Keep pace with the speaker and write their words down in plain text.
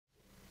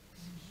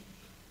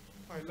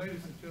All right,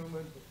 ladies and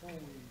gentlemen, before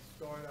we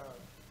start our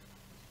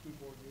school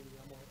board meeting,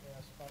 I'm going to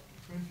ask Dr.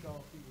 Crenshaw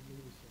if he would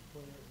lead us in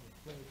prayer and the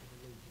pledge of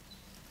allegiance.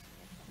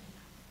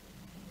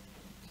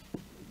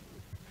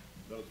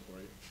 Let us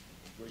pray.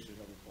 Gracious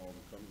Heavenly Father,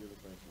 come give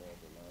us thanks, Lord,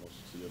 for allowing us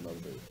to see another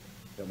day.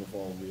 Heavenly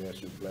Father, we ask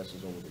your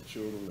blessings over the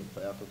children, the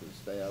faculty, the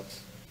staff,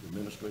 the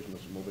administration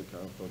of the Mobile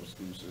County Public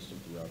School System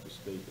throughout the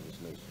state and this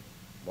nation.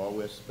 Lord,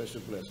 we ask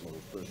special blessing over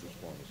first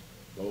responders,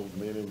 those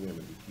men and women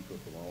who keep us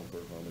from all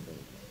hurt, harm, and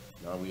danger.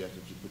 Now we ask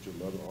that you put your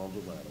loving arms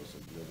around us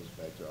and deliver us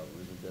back to our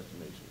original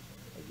destination,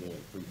 again,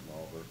 free from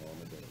all hurt, harm,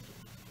 and danger.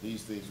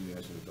 These things we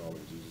ask in the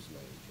darling Jesus'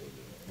 name.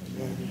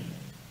 Amen.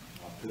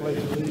 I pledge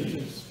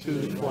allegiance to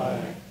the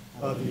flag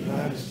of the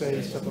United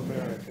States of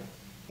America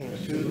and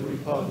to the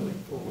republic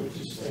for which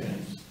it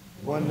stands,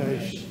 one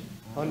nation,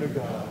 under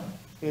God,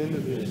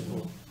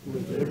 indivisible,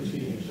 with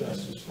liberty and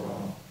justice for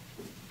all.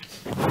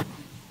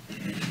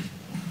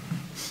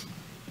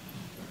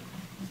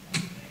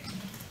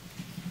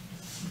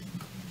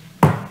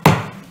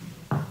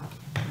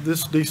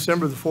 This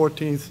December the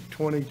 14th,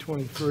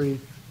 2023,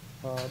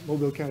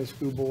 Mobile County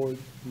School Board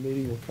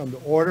meeting will come to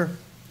order.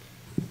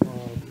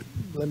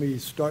 Let me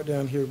start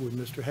down here with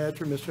Mr.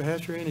 Hatcher. Mr.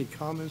 Hatcher, any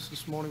comments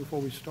this morning before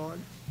we start?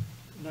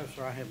 No,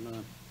 sir, I have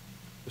none.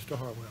 Mr.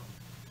 Harwell.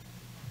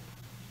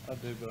 I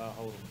do, but I'll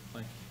hold them.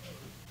 Thank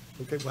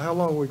you. Okay, well, how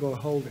long are we going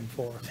to hold him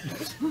for?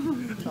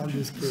 I'm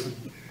just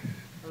kidding.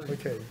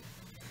 Okay.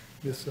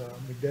 Ms.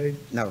 McDade?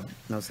 No,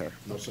 no, sir.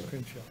 No, sir.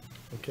 Crenshaw.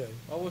 Okay.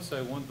 I will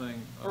say one thing.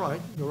 All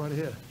right, go right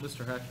ahead.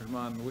 Mr. Hatcher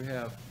reminded me, we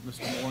have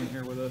Mr. Moore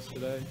here with us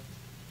today.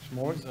 Mr.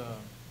 Moore? He's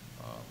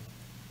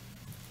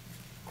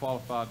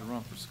qualified to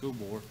run for school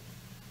board.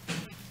 I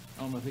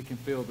don't know if he can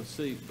fill the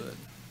seat, but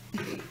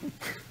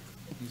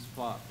he's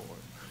applied for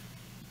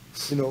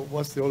it. You know,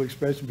 what's the old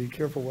expression? Be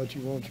careful what you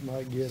want, you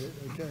might get it.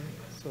 Okay.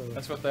 So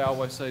That's what they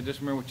always say.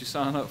 Just remember what you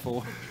sign up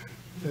for.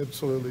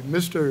 absolutely.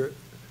 Mr.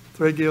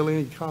 Threadgill,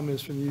 any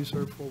comments from you,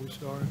 sir, before we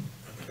start?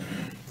 All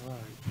right.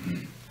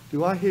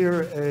 Do I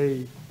hear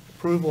a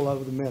approval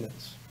of the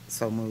minutes?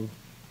 So moved.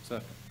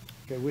 Second.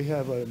 Okay, we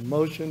have a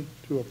motion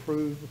to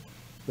approve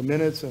the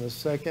minutes and a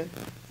second.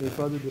 Any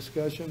further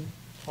discussion?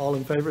 All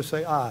in favor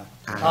say aye.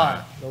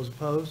 Aye. Those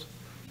opposed?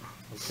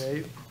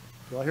 Okay.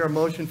 Do I hear a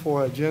motion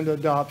for agenda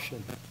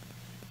adoption?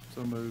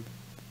 So moved.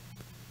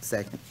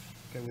 Second.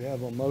 Okay, we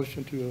have a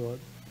motion to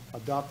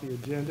adopt the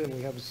agenda, and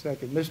we have a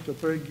second. Mr.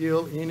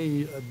 Threadgill,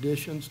 any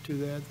additions to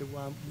that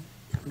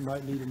we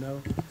might need to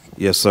know?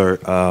 Yes, sir.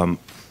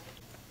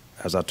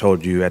 As I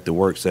told you at the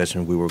work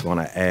session, we were going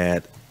to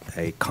add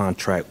a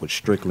contract with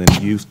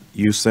Strickland Youth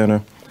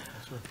Center.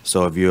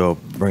 So if you'll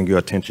bring your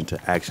attention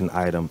to action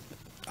item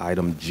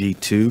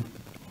G2,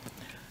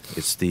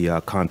 it's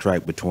the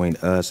contract between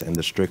us and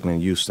the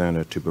Strickland Youth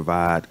Center to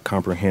provide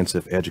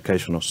comprehensive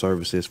educational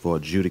services for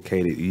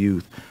adjudicated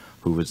youth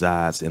who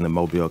resides in the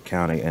Mobile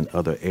County and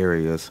other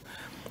areas.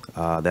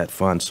 That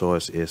fund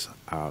source is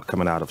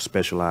coming out of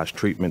Specialized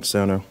Treatment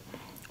Center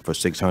for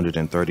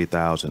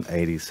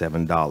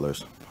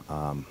 $630,087.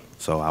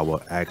 So I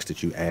will ask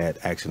that you add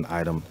action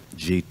item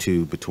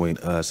G2 between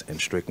us and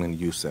Strickland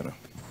Youth Center.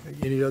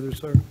 Any others,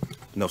 sir?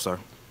 No, sir.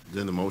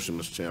 Then the motion,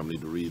 Mr. Chairman,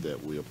 need to read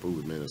that we approve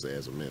the minutes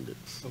as amended.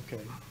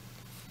 Okay.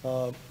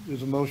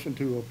 There's a motion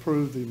to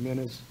approve the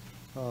minutes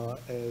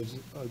as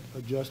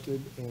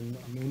adjusted and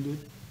amended.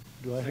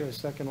 Do I hear a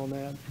second on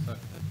that? Second.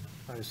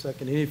 All right,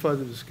 second. Any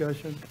further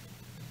discussion?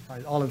 All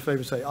right, all in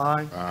favor say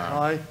aye.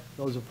 Aye.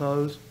 Those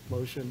opposed,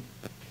 motion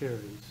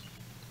carries.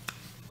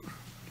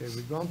 Okay,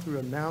 we've gone through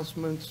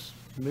announcements.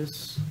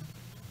 Ms.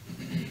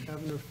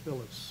 Kavner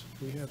Phillips,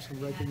 we have some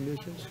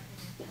recognitions.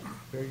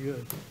 Very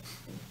good.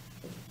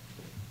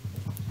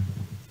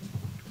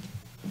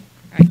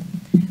 All right.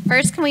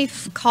 First, can we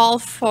call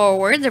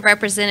forward the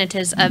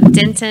representatives of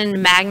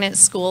Denton Magnet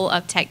School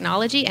of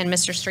Technology and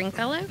Mr.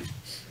 Stringfellow?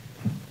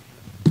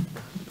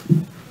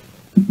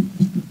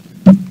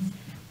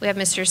 We have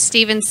Mr.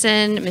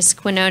 Stevenson, Ms.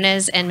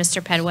 Quinones, and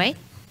Mr. Pedway. You're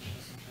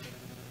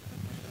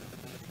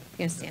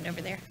going to stand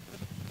over there.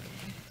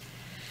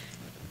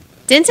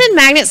 Denton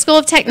Magnet School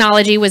of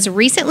Technology was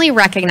recently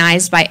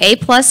recognized by A+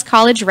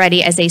 College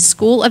Ready as a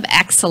school of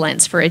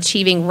excellence for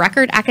achieving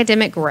record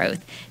academic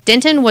growth.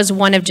 Denton was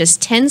one of just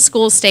 10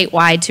 schools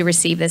statewide to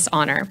receive this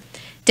honor.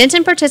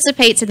 Denton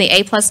participates in the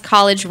A+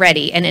 College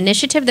Ready, an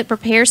initiative that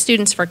prepares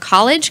students for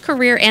college,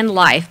 career, and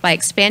life by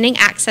expanding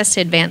access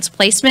to advanced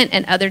placement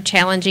and other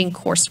challenging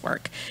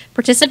coursework.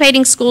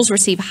 Participating schools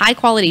receive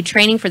high-quality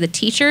training for the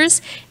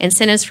teachers,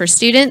 incentives for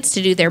students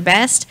to do their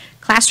best,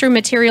 classroom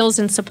materials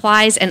and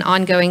supplies, and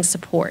ongoing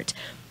support.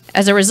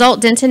 As a result,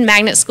 Denton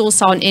Magnet School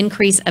saw an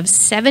increase of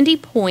 70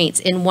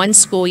 points in one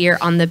school year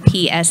on the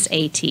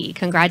PSAT.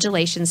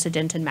 Congratulations to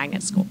Denton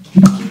Magnet School.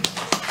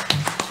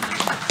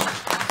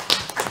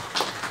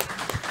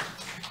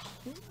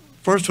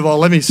 First of all,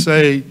 let me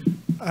say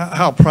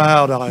how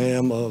proud I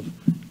am of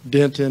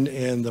Denton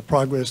and the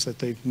progress that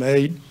they've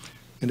made.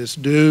 And it's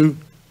due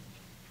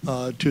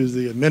to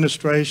the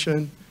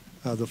administration,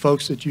 the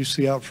folks that you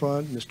see out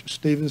front, Mr.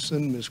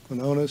 Stevenson, Ms.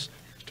 Quinones,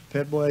 Mr.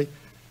 Petway,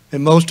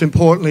 And most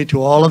importantly,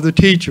 to all of the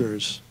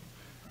teachers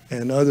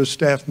and other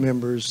staff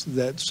members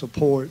that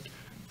support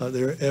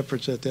their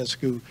efforts at that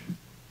school.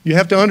 You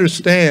have to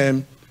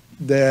understand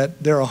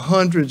that there are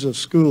hundreds of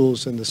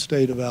schools in the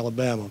state of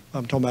Alabama.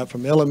 I'm talking about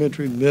from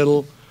elementary,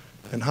 middle,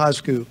 and high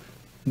school.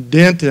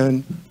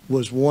 Denton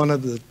was one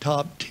of the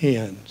top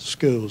 10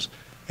 schools,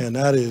 and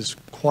that is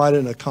quite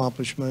an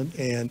accomplishment.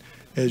 And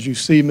as you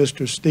see,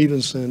 Mr.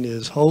 Stevenson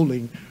is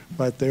holding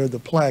right there the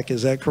plaque.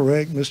 Is that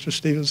correct, Mr.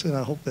 Stevenson?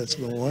 I hope that's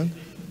the one. This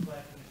is the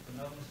plaque that Mr.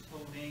 Nolan is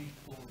holding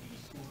for the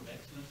School of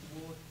Excellence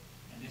Award,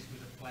 and this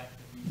was a plaque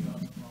that we got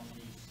from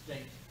the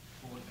State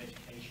Board of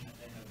Education at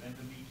their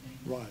November meeting.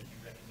 Right. In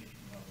recognition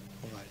of our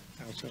award. All right,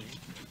 outstanding.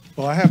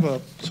 Well, I have a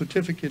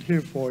certificate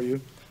here for you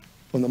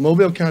from the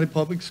Mobile County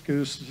Public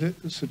Schools,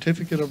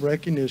 Certificate of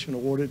Recognition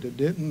awarded to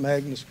Denton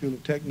Magnet School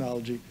of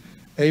Technology,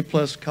 A+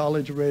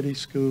 College Ready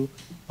School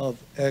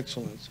of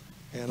Excellence.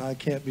 And I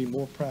can't be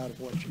more proud of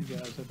what you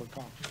guys have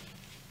accomplished.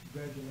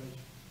 Congratulations.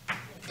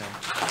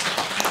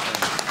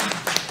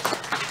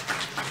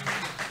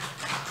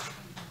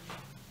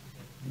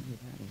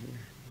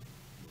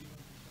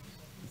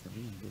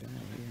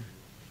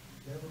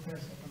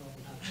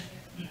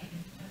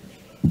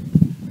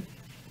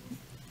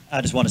 I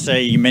just want to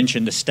say, you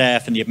mentioned the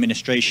staff and the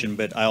administration,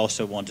 but I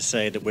also want to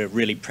say that we're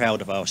really proud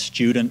of our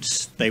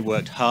students. They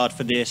worked hard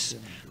for this.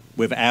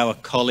 With our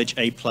College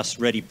A+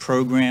 Ready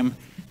program,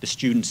 the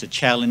students are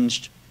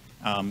challenged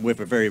with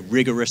a very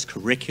rigorous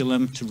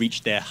curriculum to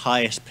reach their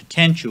highest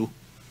potential,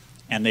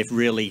 and they've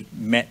really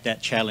met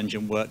that challenge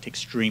and worked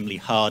extremely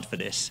hard for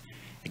this.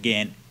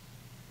 Again,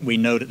 we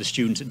know that the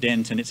students at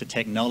Denton, it's a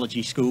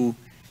technology school.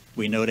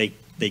 We know they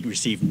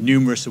receive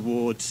numerous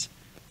awards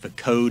for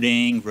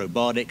coding,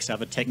 robotics,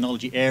 other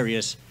technology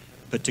areas,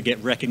 but to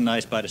get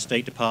recognized by the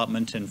State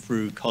Department and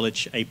through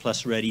College A+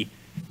 Ready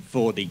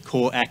for the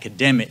core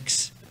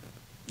academics,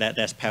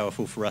 that's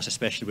powerful for us,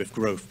 especially with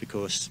growth,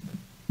 because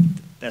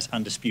that's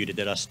undisputed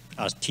that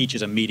our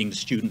teachers are meeting the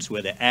students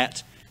where they're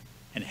at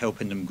and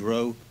helping them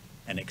grow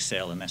and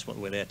excel, and that's what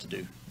we're there to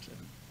do. So,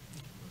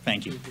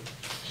 thank you.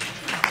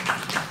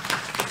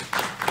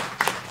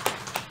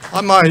 I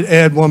might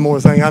add one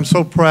more thing. I'm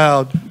so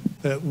proud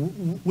that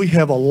we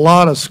have a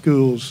lot of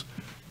schools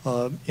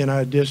in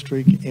our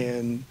district,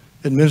 and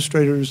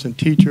administrators and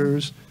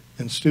teachers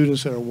and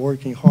students that are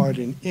working hard.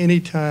 And any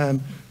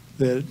time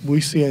that we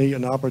see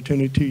an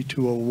opportunity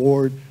to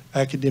award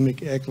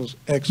academic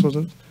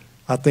excellence,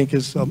 I think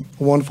it's a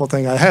wonderful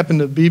thing. I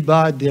happened to be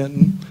by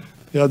Denton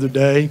the other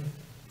day,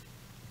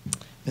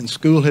 and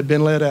school had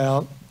been let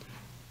out,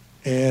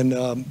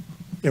 and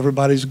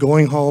everybody's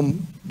going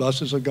home.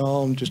 Buses are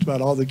gone, just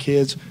about all the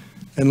kids.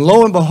 And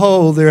lo and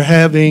behold, they're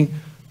having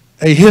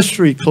a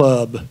history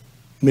club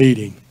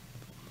meeting.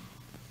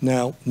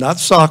 Now, not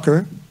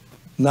soccer,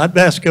 not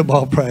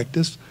basketball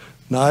practice,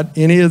 not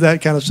any of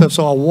that kind of stuff.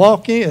 So I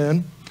walk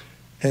in,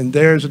 and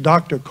there's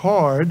Dr.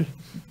 Card,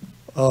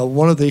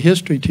 one of the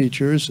history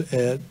teachers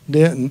at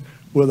Denton,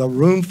 with a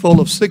room full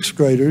of sixth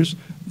graders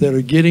that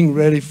are getting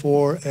ready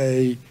for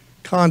a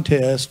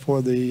contest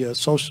for the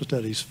social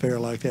studies fair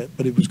like that,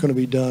 but it was going to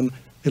be done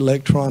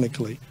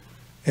electronically.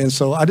 And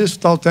so I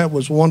just thought that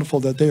was wonderful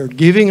that they are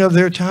giving of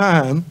their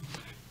time,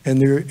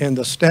 and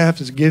the staff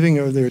is giving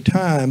of their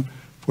time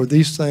for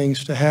these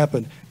things to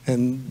happen.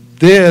 And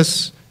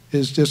this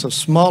is just a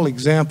small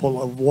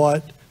example of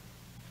what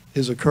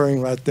is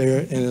occurring right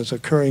there and is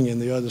occurring in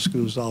the other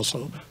schools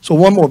also. So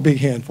one more big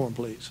hand for them,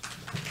 please.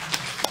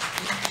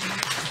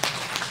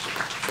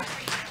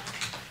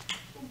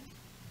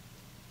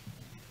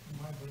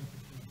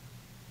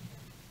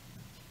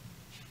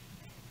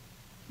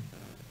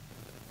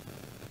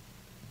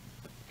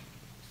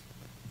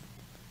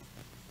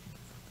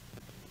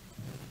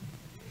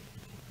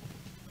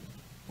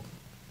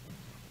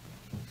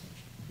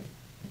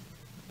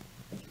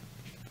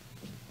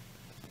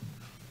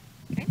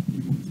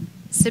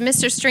 So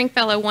Mr.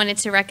 Stringfellow wanted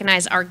to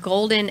recognize our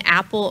Golden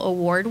Apple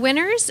Award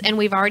winners, and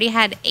we've already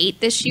had 8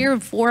 this year.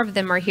 4 of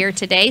them are here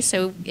today,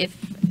 so if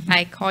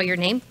I call your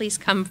name, please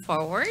come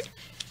forward.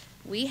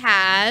 We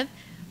have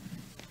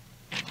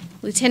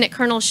Lieutenant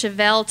Colonel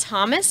Chevelle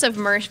Thomas of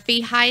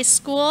Murphy High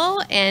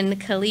School and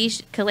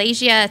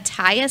Kalasia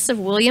Tyus of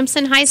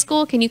Williamson High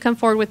School. Can you come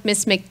forward with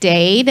Ms.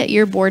 McDade,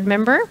 your board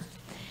member?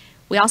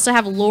 We also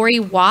have Lori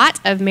Watt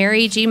of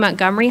Mary G.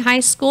 Montgomery High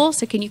School,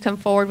 so can you come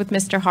forward with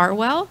Mr.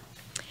 Harwell?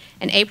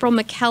 And April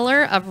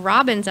McKellar of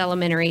Robbins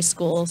Elementary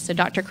School. So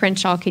Dr.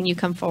 Crenshaw, can you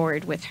come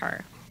forward with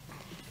her?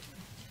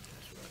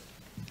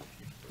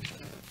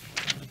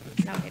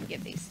 I'll go and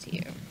give these to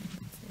you.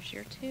 There's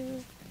your 2.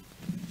 There's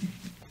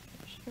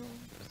yours.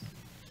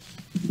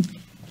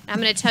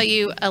 I'm going to tell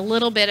you a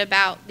little bit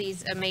about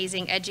these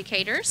amazing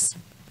educators.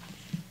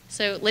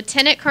 So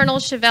Lieutenant Colonel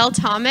Chevelle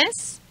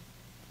Thomas.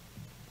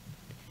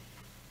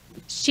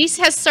 She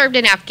has served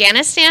in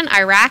Afghanistan,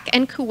 Iraq,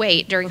 and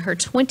Kuwait during her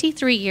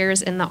 23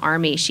 years in the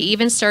Army. She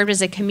even served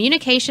as a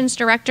communications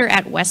director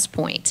at West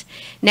Point.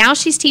 Now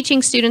she's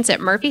teaching students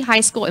at Murphy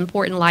High School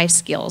important life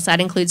skills.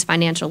 That includes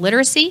financial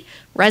literacy,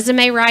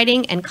 resume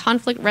writing, and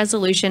conflict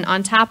resolution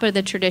on top of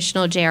the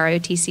traditional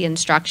JROTC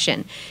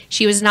instruction.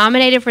 She was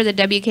nominated for the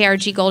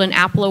WKRG Golden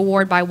Apple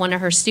Award by one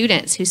of her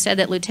students, who said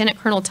that Lieutenant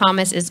Colonel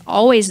Thomas is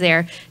always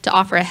there to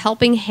offer a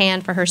helping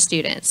hand for her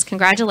students.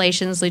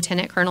 Congratulations,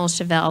 Lieutenant Colonel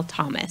Chevelle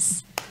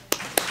Thomas.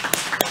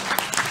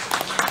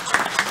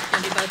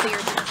 Wanna do both of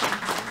yours?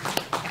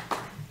 Okay.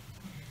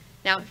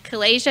 Now,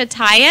 Kalasia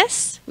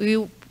Tyus, will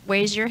you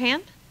raise your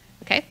hand?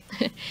 Okay.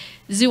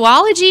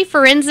 Zoology,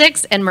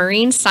 forensics, and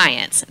marine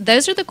science.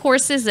 Those are the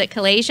courses that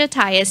Kalasia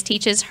Tyus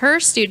teaches her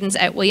students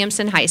at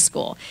Williamson High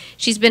School.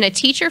 She's been a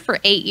teacher for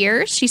 8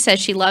 years. She says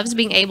she loves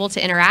being able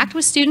to interact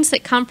with students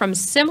that come from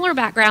similar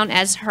background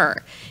as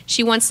her.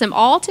 She wants them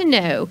all to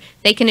know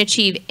they can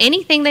achieve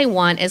anything they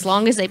want as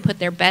long as they put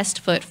their best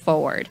foot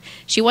forward.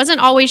 She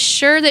wasn't always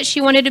sure that she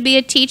wanted to be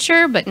a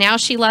teacher, but now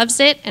she loves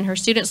it, and her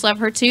students love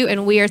her too,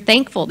 and we are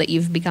thankful that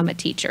you've become a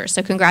teacher.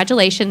 So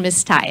congratulations,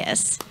 Ms.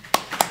 Tyus.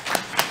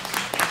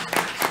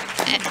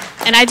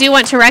 And I do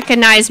want to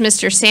recognize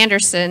Mr.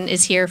 Sanderson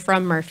is here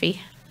from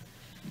Murphy.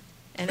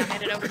 And I'll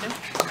hand it over to him.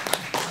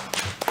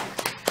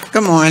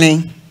 Good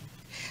morning.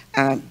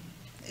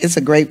 It's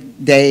a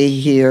great day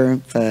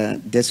here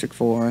for District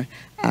 4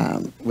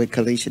 with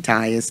Kalasia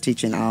Tyus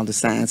teaching all the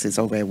sciences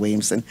over at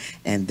Williamson,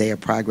 and they are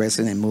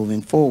progressing and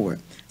moving forward.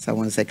 So I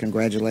want to say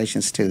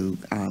congratulations to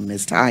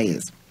Ms.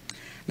 Tyus.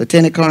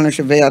 Lieutenant Colonel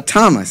Chevelle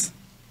Thomas,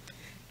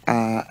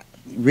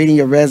 reading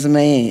your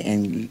resume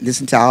and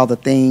listening to all the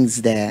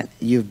things that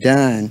you've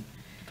done,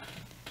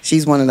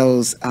 she's one of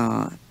those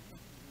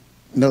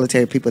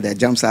military people that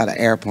jumps out of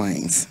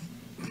airplanes.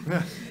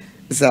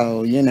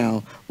 So, you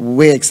know,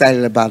 we're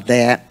excited about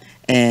that.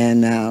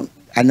 And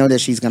I know that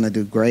she's going to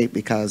do great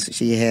because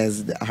she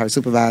has her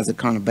supervisor,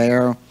 Colonel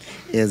Barrow,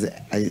 is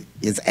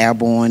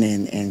airborne,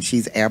 and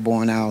she's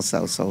airborne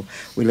also. So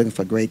we're looking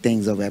for great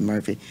things over at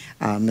Murphy.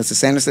 Mr.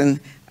 Sanderson,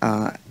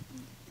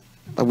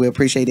 we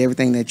appreciate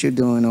everything that you're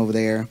doing over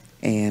there,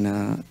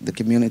 and the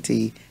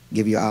community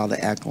give you all the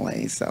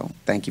accolades. So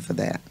thank you for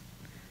that.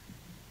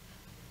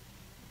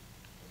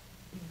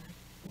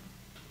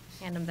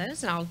 Hand them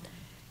those, and I'll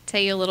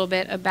tell you a little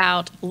bit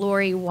about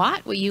Lori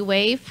Watt. Will you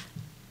wave?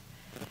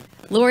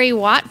 Lori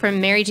Watt from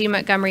Mary G.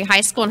 Montgomery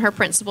High School, and her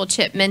principal,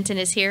 Chip Minton,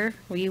 is here.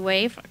 Will you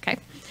wave? Okay.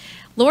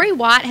 Lori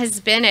Watt has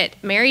been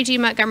at Mary G.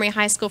 Montgomery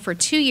High School for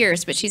 2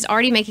 years, but she's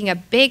already making a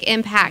big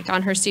impact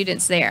on her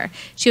students there.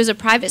 She was a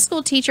private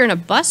school teacher and a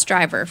bus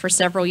driver for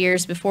several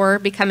years before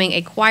becoming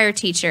a choir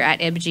teacher at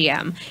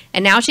MGM.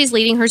 And now she's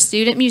leading her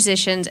student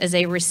musicians as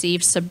they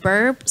receive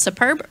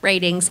superb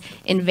ratings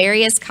in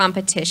various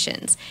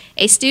competitions.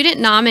 A student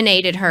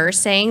nominated her,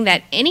 saying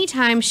that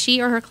anytime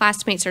she or her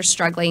classmates are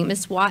struggling,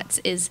 Ms.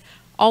 Watts is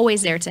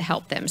always there to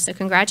help them. So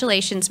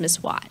congratulations,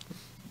 Ms. Watt.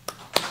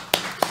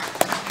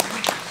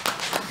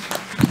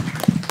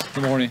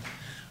 Good morning.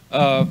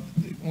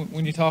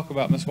 When you talk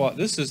about Ms. Watt,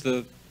 this is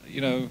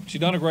she's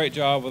done a great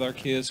job with our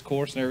kids'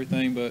 course and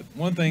everything, but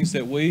one of the things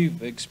that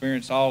we've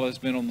experienced all has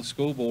been on the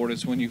school board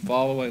is when you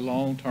follow a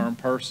long-term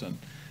person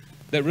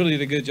that really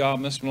did a good job.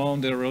 Ms.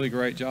 Malone did a really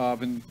great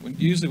job, and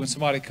usually when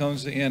somebody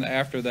comes in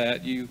after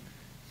that,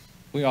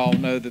 we all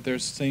know that there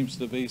seems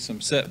to be some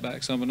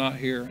setbacks, some are not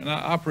here, and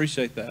I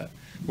appreciate that,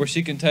 where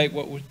she can take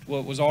what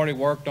was already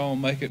worked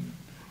on, make it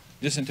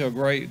just into a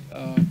great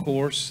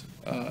course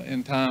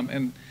in time.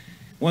 And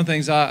one of the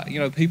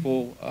things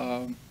people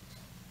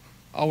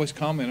always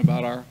comment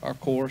about our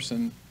course,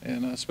 and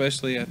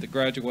especially at the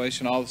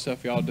graduation, all the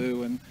stuff y'all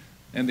do,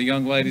 and the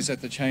young ladies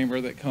at the chamber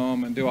that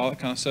come and do all that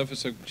kind of stuff.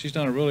 So she's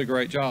done a really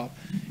great job.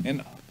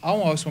 And I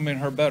almost want to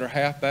mean her better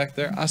half back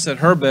there. I said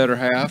her better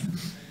half.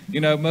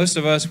 Most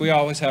of us, we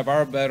always have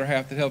our better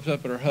half that helps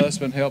up, but her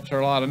husband helps her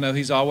a lot. I know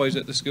he's always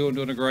at the school and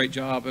doing a great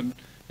job, and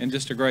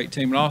just a great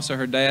team. And also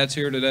her dad's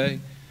here today.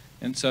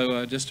 And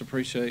so just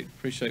appreciate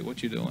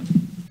what you're doing.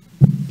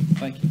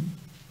 Thank you.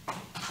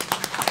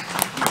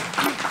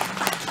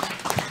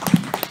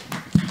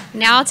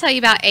 Now I'll tell you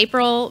about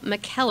April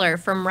McKellar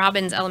from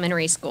Robbins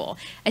Elementary School.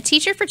 A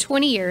teacher for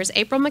 20 years,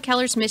 April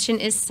McKellar's mission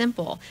is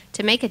simple: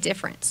 to make a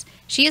difference.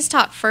 She has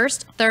taught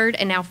 1st, 3rd,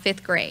 and now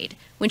 5th grade.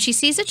 When she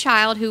sees a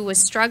child who was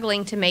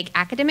struggling to make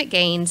academic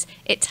gains,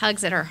 it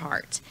tugs at her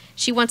heart.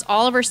 She wants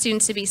all of her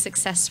students to be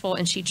successful,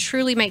 and she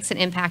truly makes an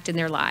impact in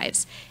their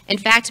lives. In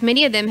fact,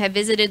 many of them have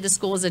visited the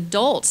school as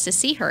adults to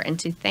see her and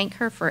to thank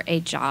her for a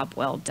job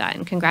well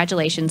done.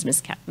 Congratulations,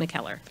 Ms.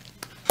 McKellar.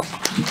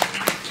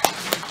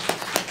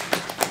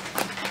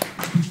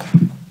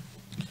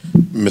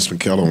 Ms.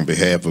 McKellar, on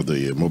behalf of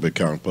the Mobile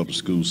County Public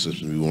School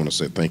System, we want to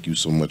say thank you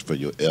so much for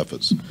your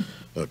efforts.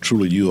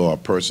 Truly, you are a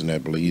person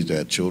that believes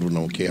that children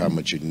don't care how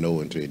much you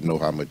know until they know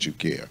how much you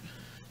care.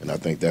 And I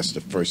think that's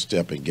the first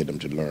step in getting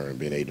them to learn,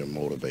 being able to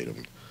motivate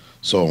them.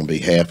 So on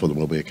behalf of the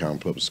Mobile County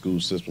Public School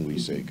System, we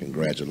say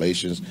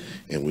congratulations,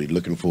 and we're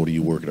looking forward to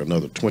you working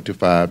another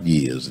 25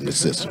 years in the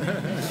system.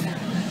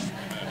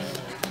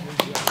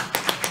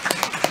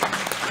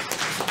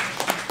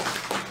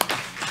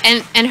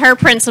 And her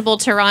principal,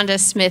 Taronda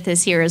Smith,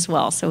 is here as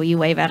well. So will you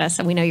wave at us,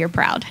 and we know you're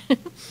proud.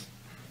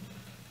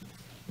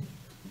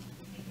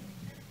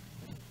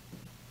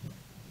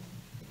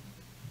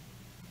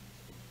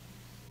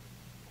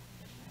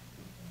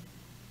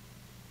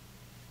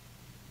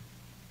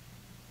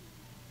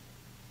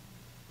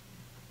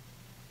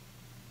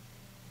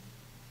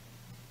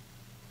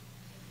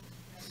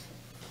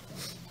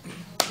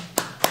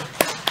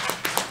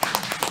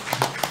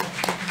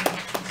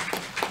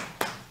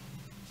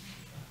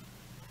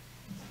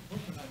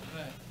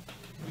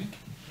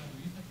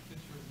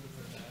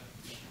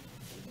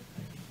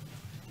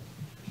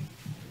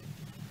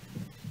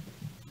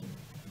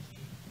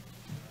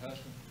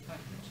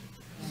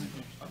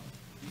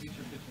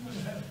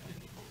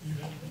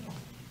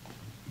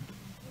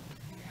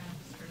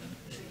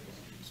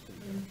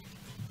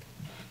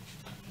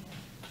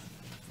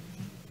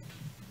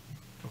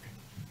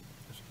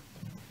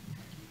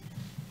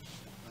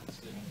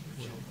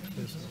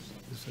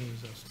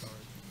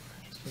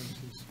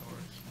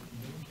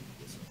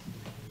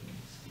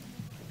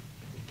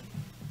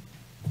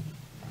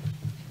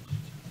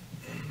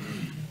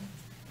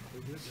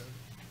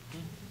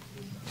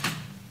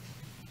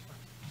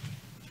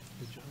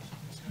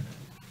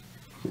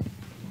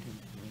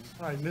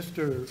 All right,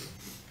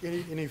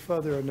 any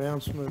further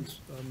announcements,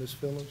 Ms.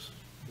 Phillips?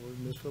 Or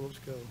Ms. Phillips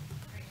go?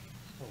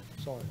 Oh,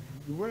 sorry.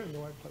 You were in the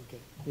right place. Okay.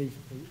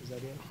 Is that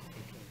it? Okay.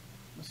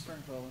 Mr.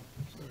 Sternfellow,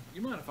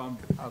 you mind if I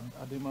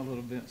do my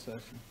little vent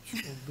session?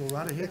 Well, go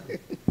right ahead.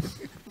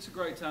 It's a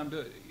great time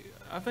to,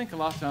 I think a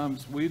lot of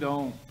times we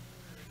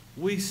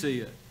see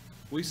it.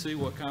 We see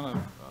what kind of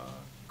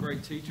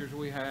great teachers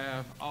we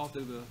have all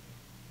through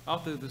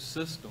the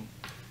system.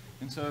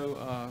 And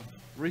so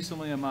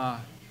recently in my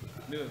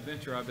new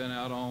adventure I've been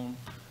out on,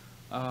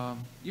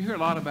 you hear a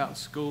lot about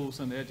schools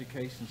and the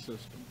education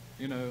system.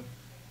 You know,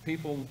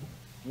 people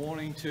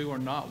wanting to or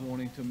not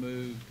wanting to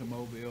move to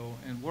Mobile,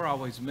 and we're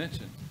always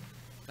mentioned.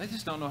 They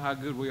just don't know how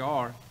good we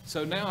are.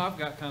 So now I've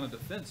got kind of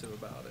defensive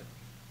about it.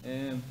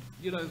 And,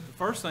 you know, the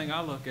first thing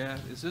I look at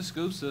is this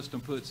school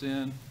system puts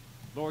in,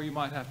 Laura, you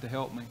might have to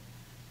help me,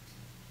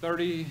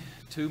 $32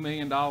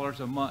 million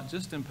a month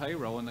just in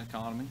payroll in the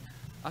economy.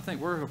 I think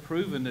we're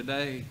approving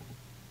today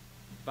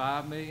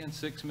 $5 million,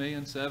 $6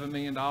 million, $7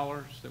 million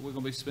that we're going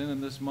to be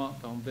spending this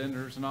month on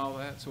vendors and all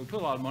that. So we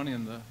put a lot of money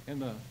in the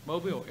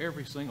Mobile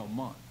every single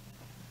month.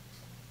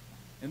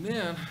 And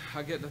then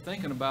I get to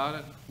thinking about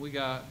it. We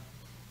got,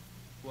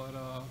 what,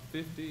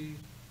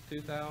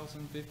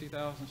 50,000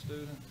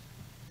 students,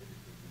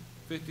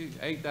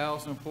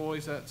 58,000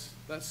 employees. That's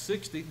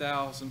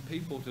 60,000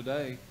 people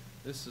today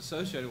that's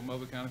associated with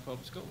Mobile County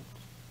Public Schools.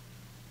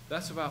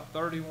 That's about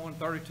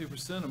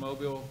 32% of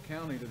Mobile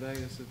County today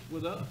is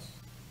with us.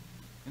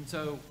 And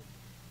so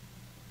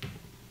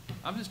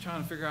I'm just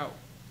trying to figure out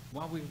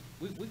why we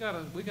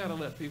gotta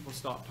let people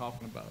stop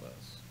talking about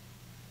us.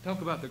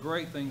 Talk about the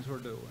great things we're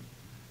doing.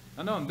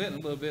 I know I'm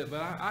venting a little bit,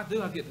 but I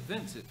get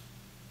defensive.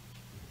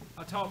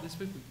 I talk to these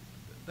people,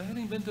 they haven't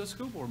even been to a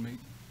school board meeting.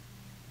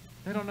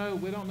 We don't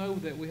know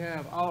that we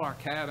have all our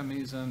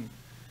academies and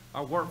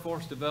our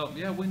workforce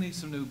development. Yeah, we need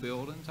some new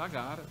buildings. I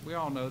got it. We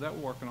all know that.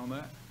 We're working on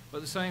that. But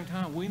at the same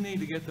time, we need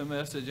to get the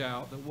message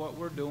out that what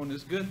we're doing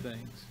is good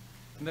things,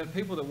 and that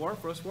people that work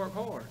for us work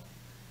hard.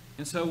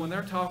 And so when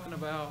they're talking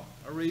about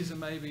a reason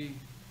maybe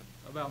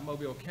about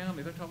Mobile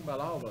County, they're talking about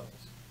all of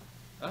us.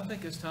 I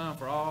think it's time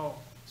for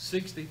all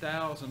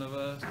 60,000 of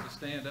us to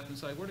stand up and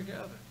say, we're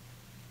together.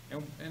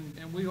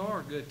 And we are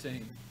a good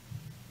team.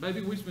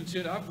 Maybe we've been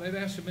maybe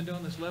I should have been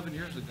doing this 11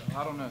 years ago.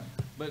 I don't know.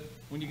 But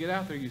when you get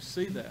out there, you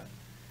see that.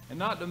 And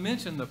not to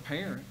mention the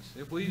parents.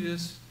 If we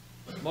just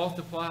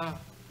multiply,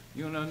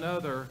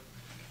 another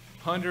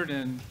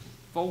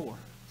 104,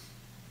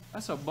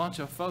 that's a bunch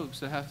of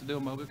folks that have to do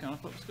with Mobile County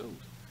Public Schools.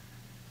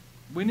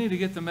 We need to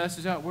get the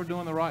message out we're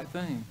doing the right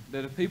thing,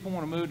 that if people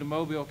want to move to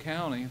Mobile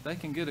County, they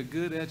can get a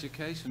good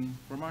education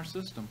from our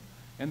system,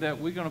 and that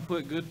we're going to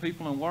put good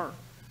people in work.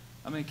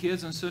 I mean,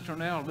 kids in Central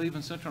now are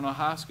leaving Central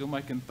High School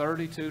making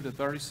 $32 to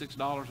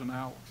 $36 an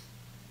hour.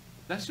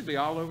 That should be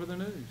all over the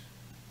news.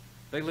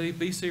 They leave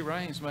BC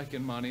Range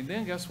making money. And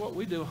then guess what?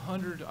 We do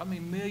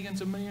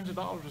millions and millions of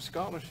dollars of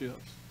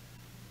scholarships.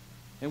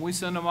 And we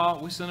send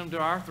them to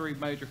our 3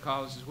 major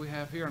colleges we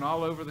have here and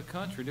all over the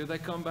country. Do they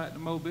come back to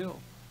Mobile?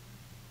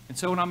 And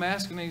so when I'm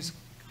asking these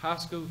high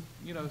school,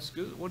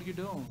 schools, what are you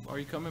doing? Are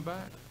you coming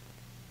back?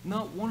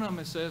 No, one of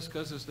them says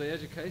because it's the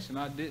education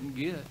I didn't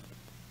get.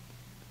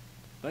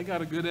 They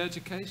got a good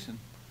education,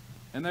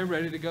 and they're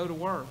ready to go to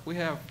work. We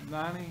have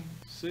 96%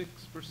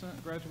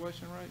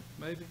 graduation rate,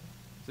 maybe.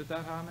 Is it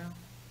that high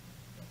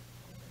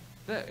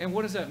now? And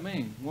what does that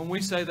mean? When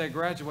we say they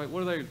graduate,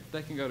 what are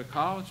they can go to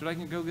college or they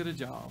can go get a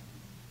job.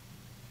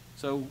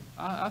 So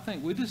I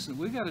think we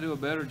got to do a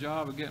better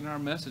job of getting our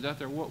message out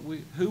there.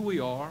 Who we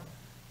are.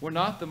 We're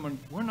not the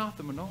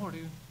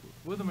minority.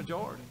 We're the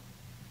majority.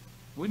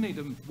 We need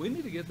to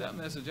get that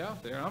message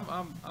out there.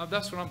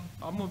 That's what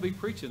I'm going to be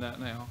preaching that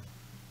now.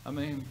 I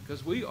mean,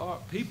 because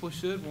people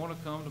should want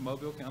to come to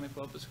Mobile County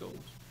Public Schools.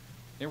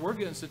 And we're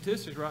getting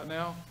statistics right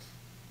now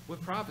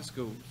with private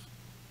schools.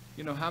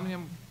 How many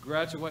of them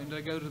graduate and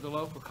they go to the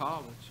local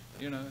college,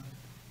 and I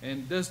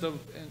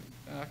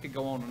could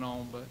go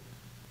on, but,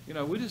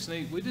 we just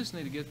need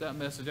to get that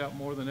message out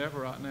more than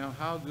ever right now,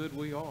 how good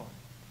we are.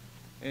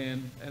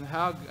 And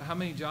how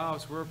many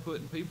jobs we're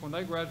putting people when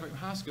they graduate from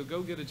high school,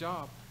 go get a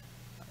job.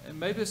 And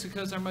maybe it's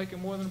because they're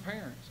making more than their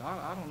parents.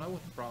 I don't know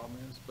what the problem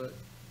is, but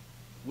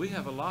we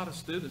have a lot of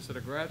students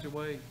that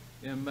graduate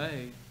in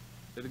May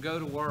that go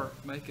to work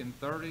making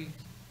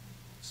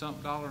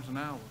 $30-something an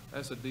hour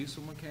as a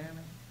diesel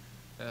mechanic,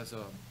 as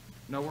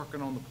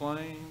working on the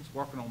planes,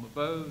 working on the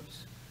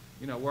boats,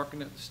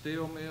 working at the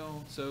steel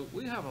mill. So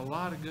we have a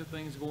lot of good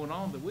things going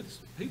on that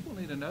people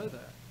need to know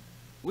that.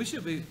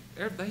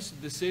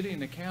 The city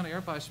and the county,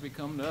 everybody should be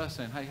coming to us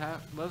saying, hey,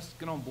 let's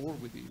get on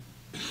board with you.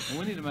 And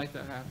we need to make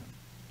that happen.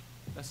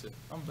 That's it.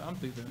 I'm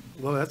through that.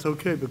 Well, that's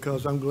okay,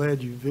 because I'm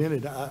glad you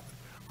vented.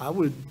 I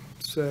would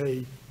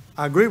say,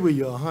 I agree with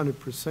you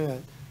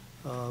 100%,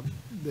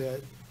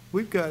 that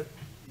we've got,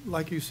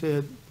 like you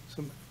said,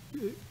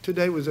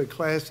 today was a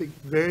classic,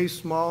 very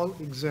small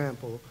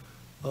example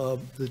of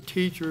the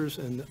teachers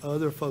and the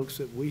other folks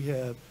that we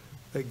have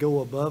that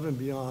go above and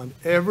beyond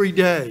every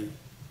day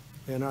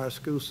in our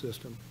school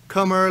system.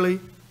 Come early,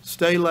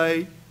 stay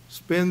late,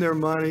 spend their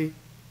money,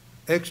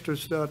 extra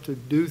stuff to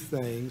do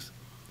things,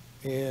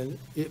 and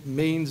it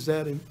means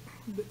that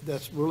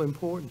that's really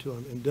important to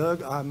them. And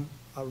Doug, and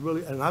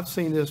I've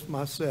seen this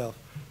myself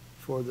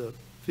for the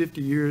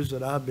 50 years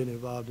that I've been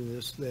involved in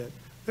this, that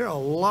there are a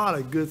lot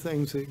of good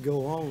things that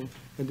go on,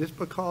 and just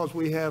because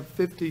we have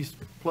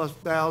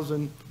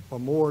 50,000+ or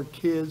more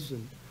kids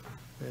and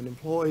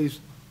employees,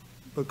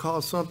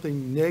 because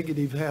something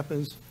negative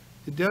happens,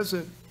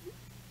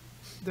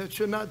 that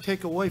should not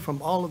take away from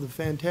all of the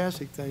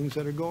fantastic things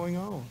that are going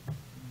on.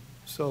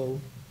 So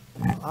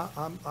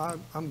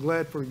I'm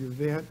glad for your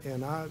event,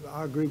 and I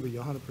agree with you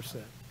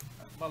 100%.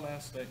 My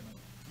last statement.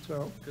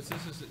 So, Because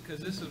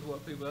this is what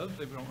other people don't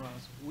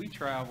realize. We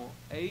travel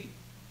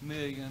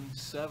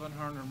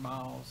 8,700,000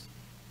 miles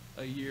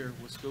a year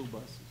with school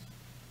buses.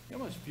 You know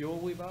how much fuel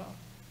we buy?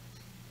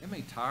 How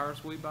many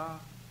tires we buy?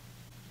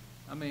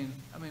 I mean,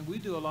 we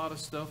do a lot of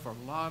stuff for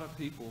a lot of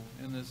people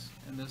in this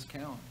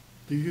county.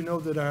 do you know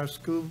that our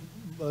school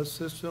bus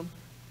system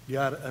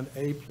got an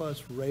A+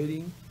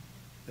 rating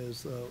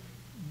as the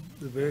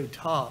very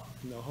top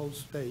in the whole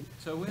state?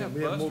 So we have And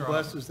we have bus more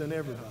drivers. buses than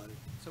everybody.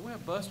 So we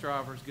have bus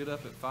drivers get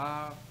up at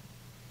 5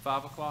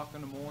 o'clock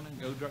in the morning,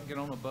 get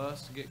on a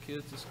bus to get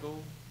kids to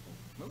school.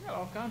 We've got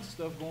all kinds of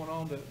stuff going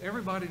on that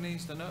everybody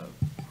needs to know.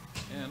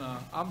 And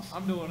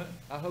I'm doing it.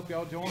 I hope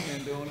y'all join me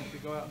in doing it, to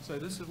go out and say,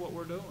 this is what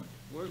we're doing.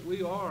 We're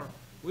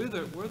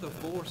the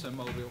force in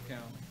Mobile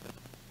County.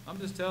 I'm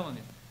just telling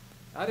you.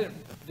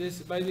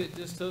 Maybe it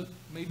just took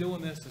me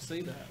doing this to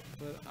see that,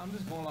 but I'm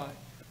just going like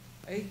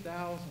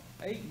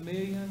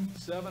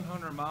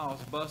 8,700,000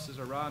 miles buses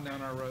are riding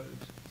down our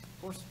roads.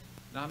 Of course,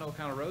 now I know what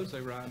kind of roads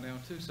they ride down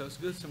too, so it's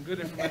some good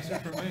information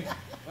for me.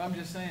 But I'm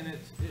just saying it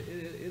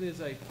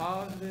is a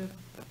positive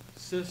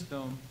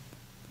system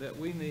that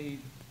we need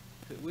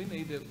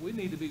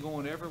to be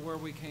going everywhere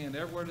we can,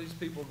 everywhere these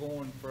people are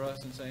going for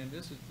us and saying,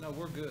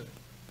 we're good.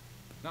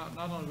 Not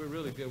only are we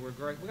really good, we're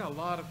great. We got a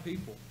lot of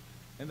people.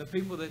 And the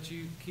people that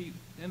you keep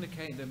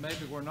indicating that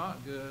maybe we're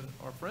not good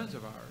are friends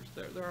of ours.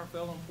 They're our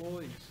fellow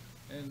employees.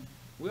 And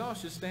we all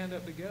should stand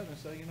up together and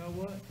say, you know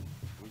what?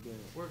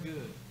 We're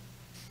good.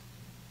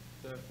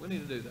 So we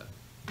need to do that.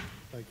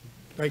 Thank you.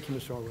 Thank you,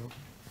 Mr. Arrow.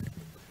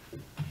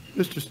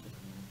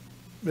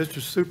 Mr.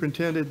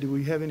 Superintendent, do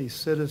we have any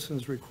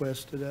citizens'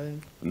 requests today?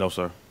 No,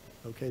 sir.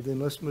 Okay, then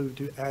let's move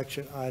to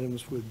action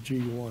items with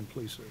G1,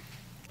 please, sir.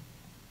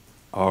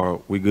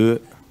 Are we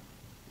good?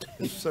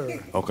 Yes,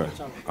 sir. Okay,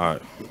 all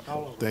right.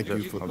 Thank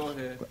you Go for,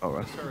 ahead. All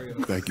right. Let's hurry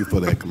up. thank you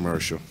for that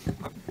commercial.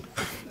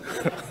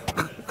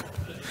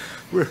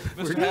 Mr.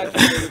 Hatfield, you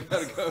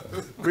gotta go.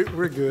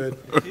 We're good.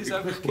 He's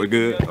over We're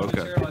good? kicking me up in the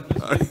Okay. chair like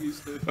Mr. Big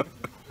used to.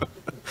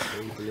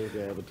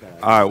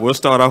 All right, we'll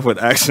start off with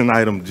action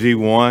item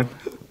G1,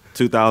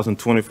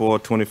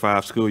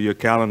 2024-25 school year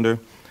calendar.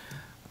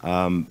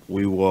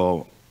 We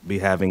will be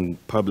having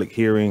public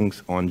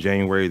hearings on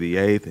January the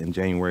 8th and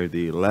January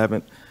the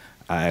 11th.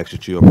 I ask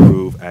that you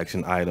approve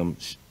action item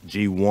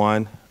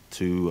G1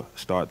 to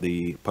start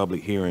the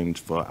public hearings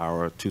for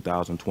our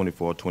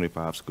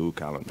 2024-25 school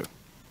calendar.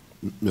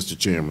 Mr.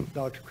 Chairman,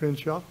 Dr.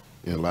 Crenshaw?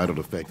 in light of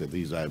the fact that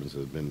these items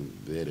have been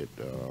vetted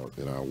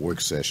in our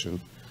work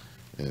session,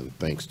 and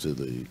thanks to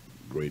the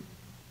great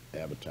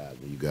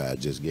advertisement you guys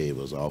just gave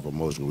us, I offer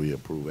motion we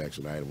approve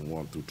action item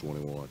 1 through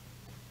 21.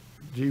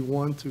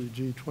 G1 through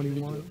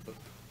G21?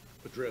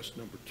 Address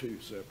number 2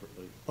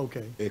 separately.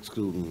 Okay,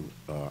 Excluding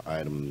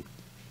item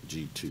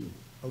G2.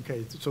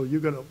 okay, so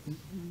you're going to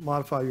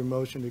modify your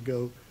motion to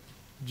go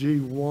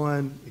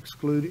G1,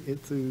 exclude it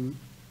through,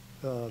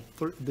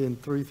 then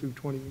 3 through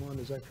 21,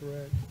 is that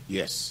correct?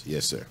 Yes,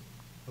 yes, sir.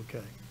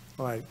 Okay,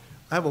 all right.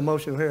 I have a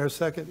motion here, a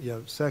second? Yeah,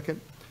 second.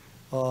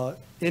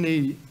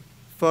 Any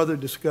further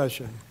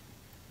discussion?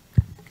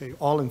 Okay,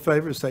 all in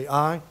favor, say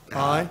aye.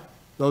 Aye.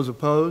 Those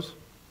opposed?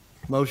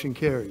 Motion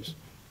carries.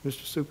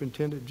 Mr.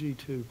 Superintendent,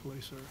 G2,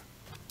 please, sir.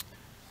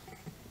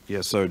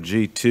 Yes, sir.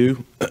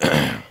 G2,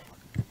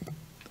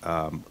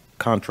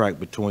 contract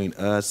between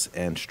us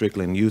and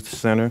Strickland Youth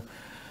Center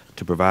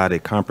to provide a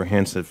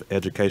comprehensive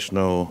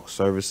educational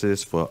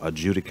services for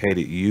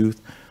adjudicated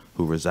youth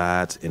who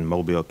resides in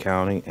Mobile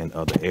County and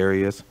other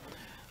areas.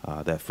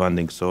 That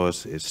funding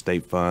source is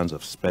state funds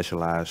of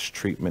Specialized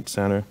Treatment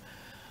Center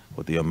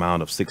with the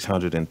amount of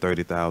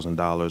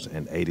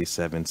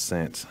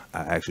 $630,000.87. I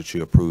ask that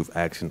you approve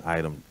action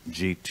item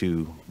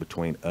G2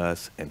 between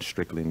us and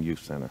Strickland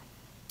Youth Center.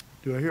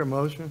 Do I hear a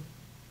motion?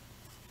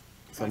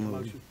 Second.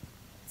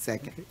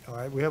 All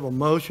right, we have a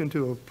motion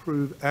to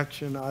approve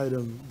action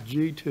item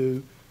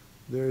G2.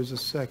 There is a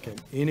second.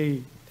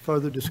 Any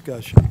further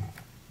discussion?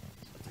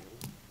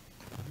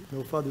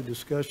 No further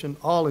discussion.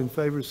 All in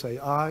favor say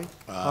aye.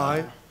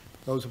 Aye.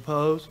 Those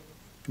opposed?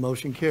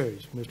 Motion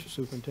carries. Mr.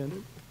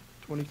 Superintendent,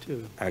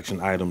 22. Action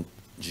item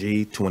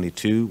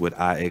G22 with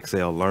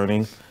IXL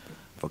Learning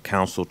for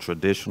Council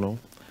Traditional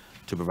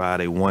to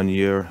provide a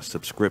one-year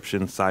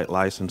subscription site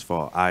license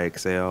for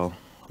IXL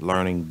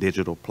Learning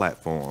Digital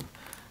Platform.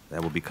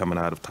 That will be coming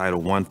out of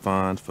Title I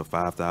funds for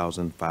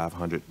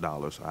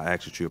 $5,500. I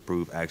ask that you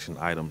approve action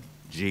item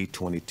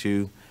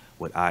G22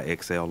 with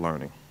IXL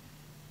Learning.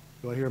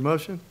 Do I hear a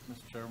motion?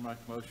 Mr. Chairman, make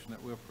a motion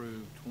that we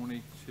approve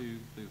 22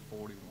 through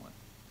 41.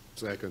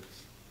 Second.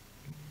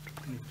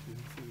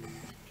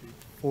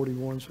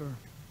 41, sir?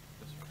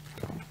 Yes,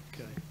 sir.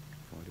 Okay.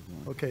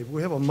 Okay,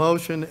 we have a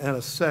motion and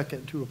a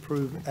second to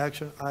approve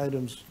action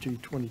items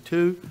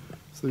G22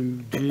 through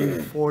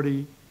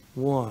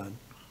G41.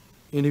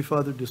 Any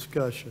further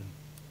discussion?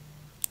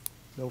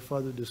 No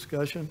further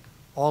discussion?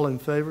 All in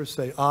favor,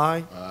 say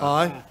aye.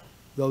 Aye.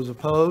 Those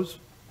opposed?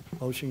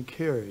 Motion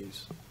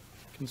carries.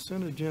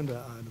 Consent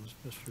agenda items,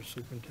 Mr.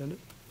 Superintendent.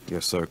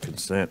 Yes, sir.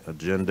 Consent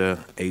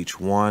agenda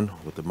H1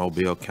 with the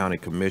Mobile County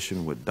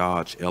Commission with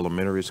Dodge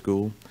Elementary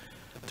School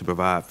to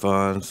provide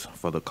funds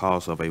for the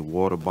cost of a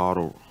water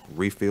bottle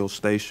refill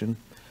station.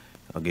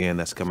 Again,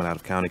 that's coming out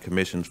of County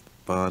Commission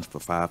funds for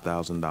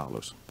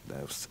 $5,000.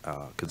 That's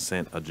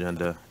consent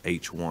agenda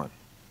H1.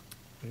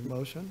 Any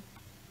motion?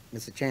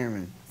 Mr.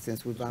 Chairman,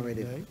 since we've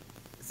already Okay.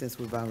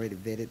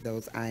 vetted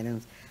those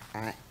items,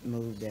 I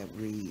move that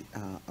we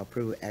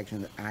approve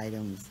action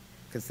items,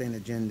 consent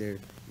agenda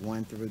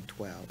 1 through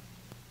 12.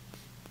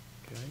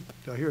 Okay.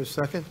 Do I hear a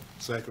second?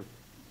 Second.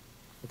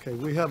 Okay,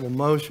 we have a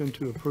motion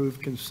to approve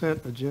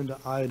consent agenda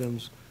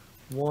items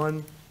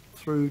 1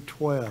 through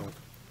 12.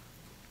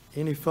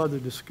 Any further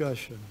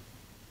discussion?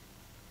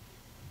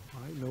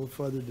 All right, no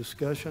further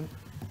discussion.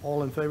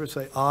 All in favor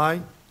say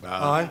aye.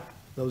 Aye.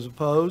 Those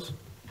opposed?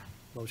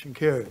 Motion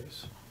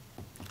carries.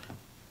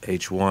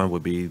 H1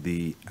 would be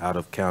the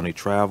out-of-county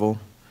travel.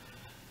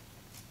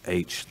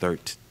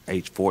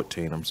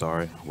 H14, I'm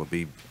sorry, would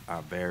be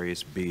our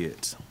various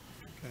bids.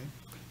 Okay.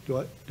 Do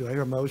I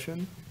hear a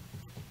motion?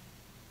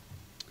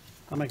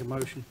 I make a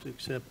motion to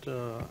accept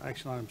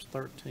action items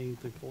 13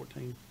 through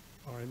 14.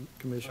 All right,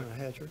 Commissioner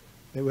Hatcher.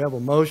 May we have a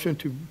motion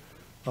to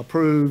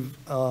approve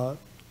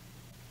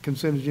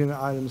consent agenda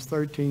items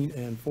 13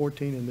 and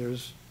 14, and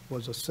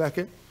was a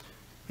second.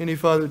 Any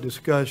further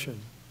discussion?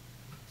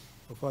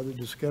 No further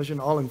discussion.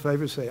 All in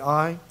favor say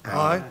aye.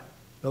 Aye.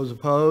 Those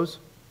opposed?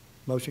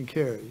 Motion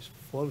carries.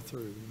 Flow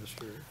through,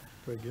 Mr.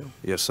 Threadgill.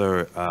 Yes,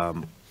 sir.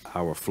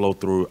 Our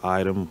flow-through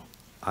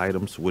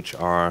items, which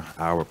are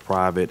our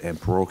private and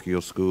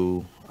parochial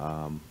school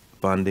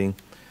funding,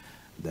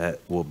 that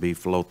will be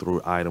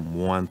flow-through item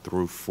 1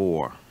 through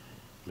 4.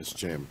 Mr.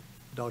 Chairman,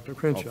 Dr. offer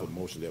Crenshaw. a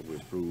motion that we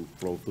approve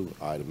flow-through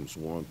items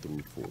 1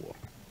 through 4.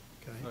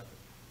 Okay.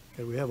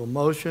 Okay, we have a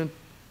motion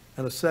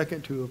and a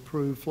second to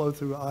approve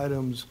flow-through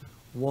items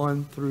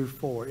 1 through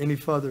 4. Any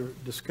further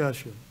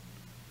discussion?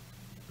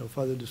 No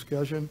further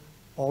discussion?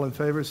 All in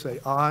favor say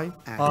aye.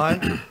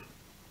 Aye.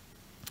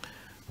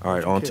 All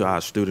right, on to Okay.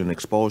 our student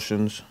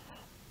expulsions,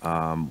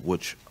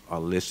 which are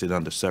listed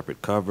under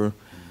separate cover.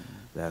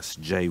 That's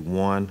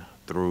J1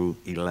 through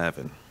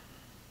 11.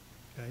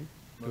 Okay.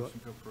 Motion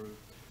to approve.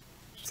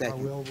 Second.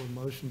 I will with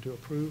motion to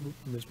approve.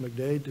 Ms.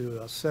 McDade,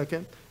 do a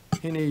second.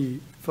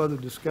 Any further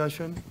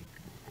discussion?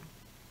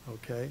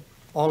 Okay.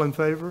 All in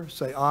favor,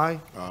 say aye.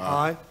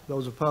 Aye.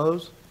 Those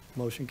opposed,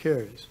 motion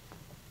carries.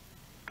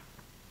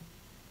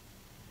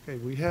 Okay,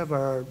 we have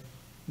our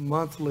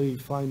monthly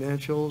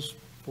financials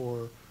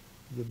for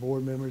the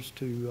board members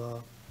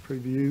to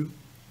preview,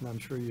 and I'm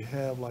sure you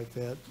have like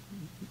that.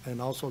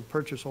 And also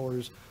purchase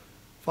orders,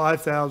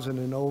 5,000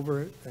 and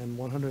over and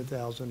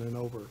 100,000 and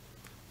over.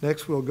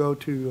 Next, we'll go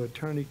to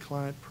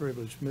attorney-client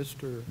privilege.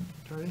 Mr.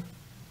 Attorney?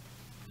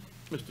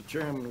 Mr.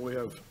 Chairman, we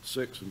have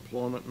 6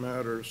 employment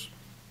matters,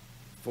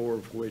 4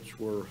 of which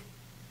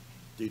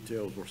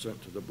details were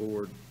sent to the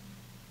board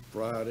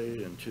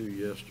Friday and 2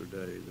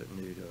 yesterday that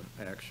need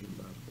action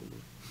by the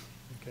board.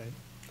 Okay.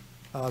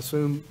 I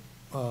assume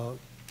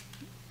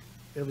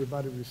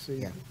everybody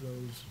received Yeah.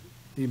 those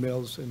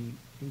emails and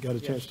got a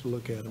chance to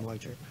look at them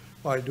like that.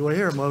 All right, do I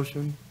hear a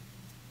motion?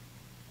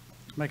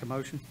 Make a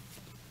motion.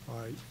 All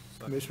right,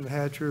 Commissioner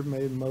Hatcher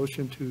made a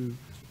motion to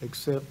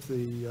accept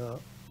the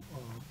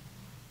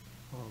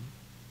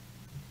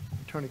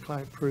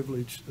attorney-client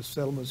privilege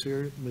settlements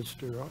here.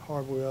 Mr.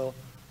 Harwell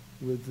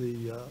with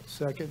the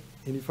second.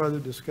 Any further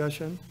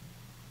discussion?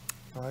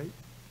 All right,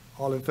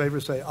 all in favor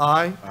say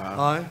aye.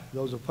 Aye.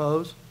 Those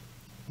opposed?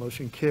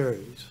 Motion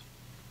carries.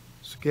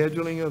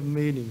 Scheduling of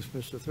meetings,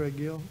 Mr.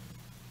 Threadgill?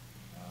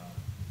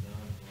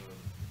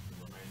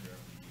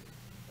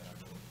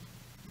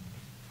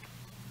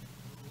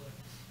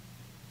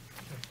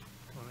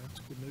 All right, that's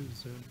good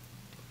news then.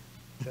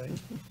 Okay.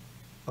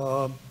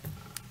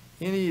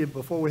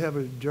 Before we have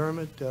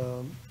adjournment,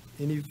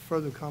 any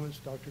further comments,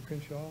 Dr.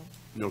 Crenshaw?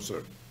 No,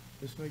 sir.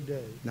 Ms.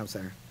 McDade? No,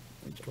 sir.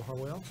 Mr.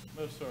 Harwell?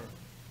 No, sir.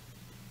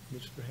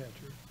 Mr.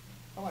 Hatcher?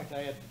 I'd like to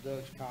add to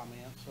Doug's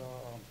comments.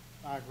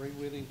 I agree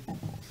with him.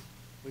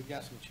 We've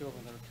got some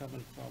children that are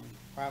coming from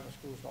private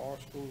schools to our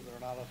schools that are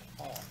not up to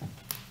par.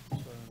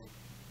 So,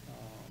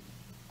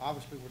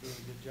 obviously, we're doing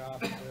a good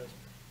job because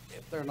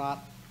if they're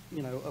not,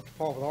 up to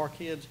par with our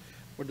kids,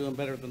 we're doing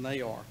better than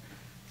they are.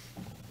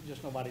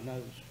 just nobody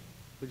knows.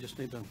 We just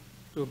need to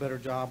do a better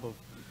job of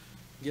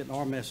getting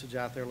our message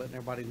out there, letting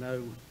everybody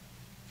know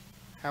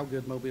how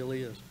good Mobile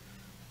is.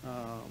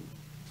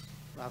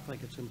 I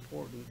think it's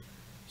important,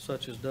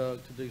 such as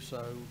Doug, to do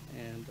so,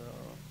 and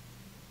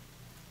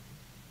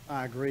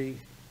I agree.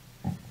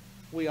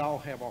 We all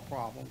have our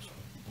problems.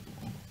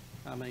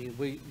 I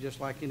mean, just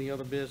like any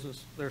other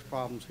business, there's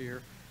problems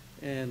here,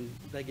 and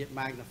they get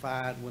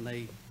magnified when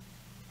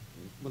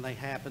they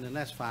happen, and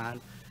that's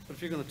fine. But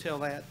if you're going to tell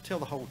that, tell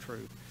the whole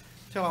truth.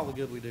 Tell all the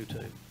good we do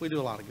too. We do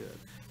a lot of good.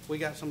 We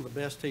got some of the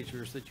best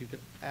teachers that you could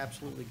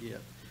absolutely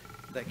get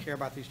that care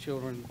about these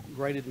children,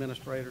 great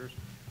administrators,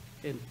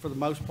 and for the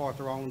most part,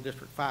 they're all in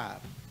District 5.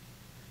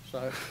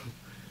 So if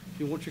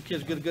you want your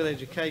kids to get a good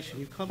education,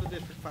 you come to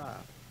District 5.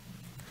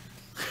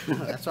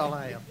 That's all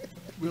I have.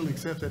 We'll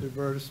accept that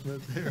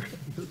advertisement there.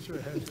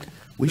 Mr. Hatch.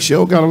 We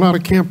sure got a lot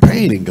of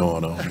campaigning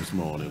going on this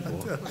morning,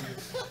 boy.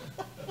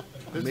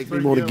 Make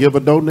me want to give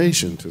a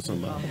donation to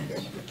somebody.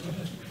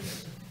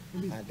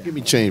 Give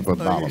me change for a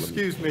dollar.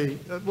 Excuse me.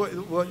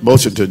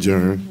 Motion to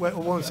adjourn. Wait,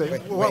 one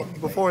second. Well,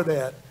 before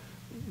that,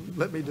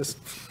 let me just,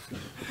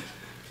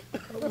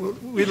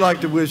 we'd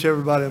like to wish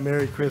everybody a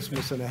Merry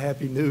Christmas and a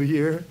Happy New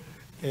Year,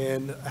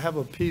 and have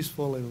a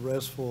peaceful and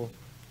restful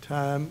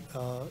time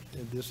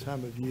at this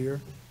time of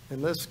year.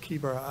 And let's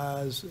keep our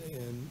eyes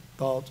and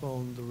thoughts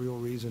on the real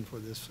reason for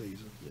this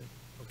season,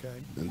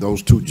 okay? And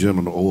those two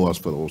gentlemen owe us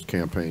for those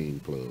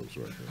campaign plugs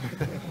right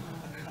there.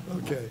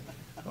 Okay.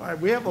 All right,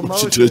 we have a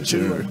Motion motion to to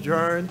adjourn.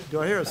 adjourn.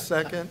 Do I hear a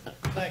second?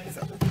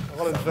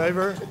 All in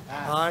favor?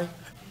 Aye.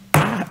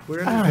 We're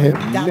in I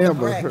have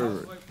never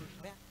heard